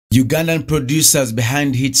Ugandan producers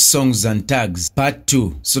behind hit songs and tags, part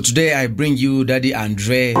 2. So today I bring you Daddy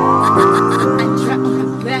Andre.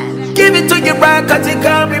 Give it to you back cause you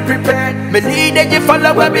can't be prepared. Me need that you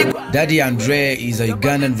follow where we go. Daddy Andre is a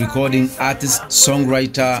Ugandan recording artist,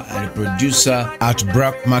 songwriter and producer at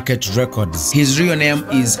Black Market Records. His real name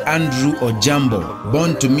is Andrew Ojambo,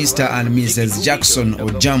 born to Mr. and Mrs. Jackson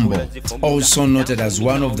Ojambo, also noted as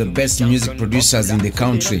one of the best music producers in the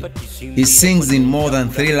country. He sings in more than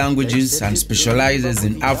 3 languages and specializes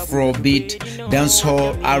in Afrobeat,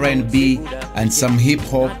 dancehall, R&B, and some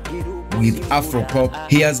hip-hop with Afropop.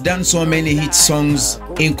 He has done so many hit songs,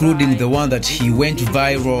 including the one that he went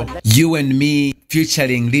viral, You and Me,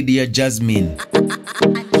 featuring Lydia Jasmine.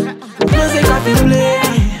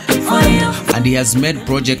 And he has made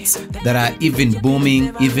projects that are even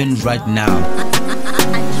booming even right now.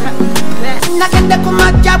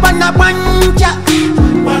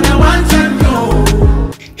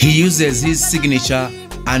 He uses his signature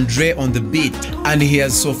Andre on the beat, and he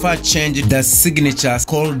has so far changed the signature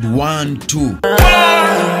called 1-2.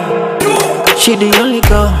 She the only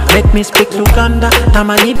girl, make me speak Luganda.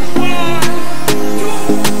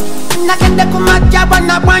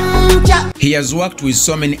 He has worked with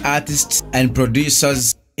so many artists and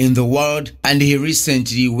producers in the world, and he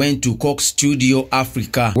recently went to Coke Studio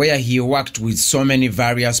Africa, where he worked with so many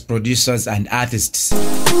various producers and artists.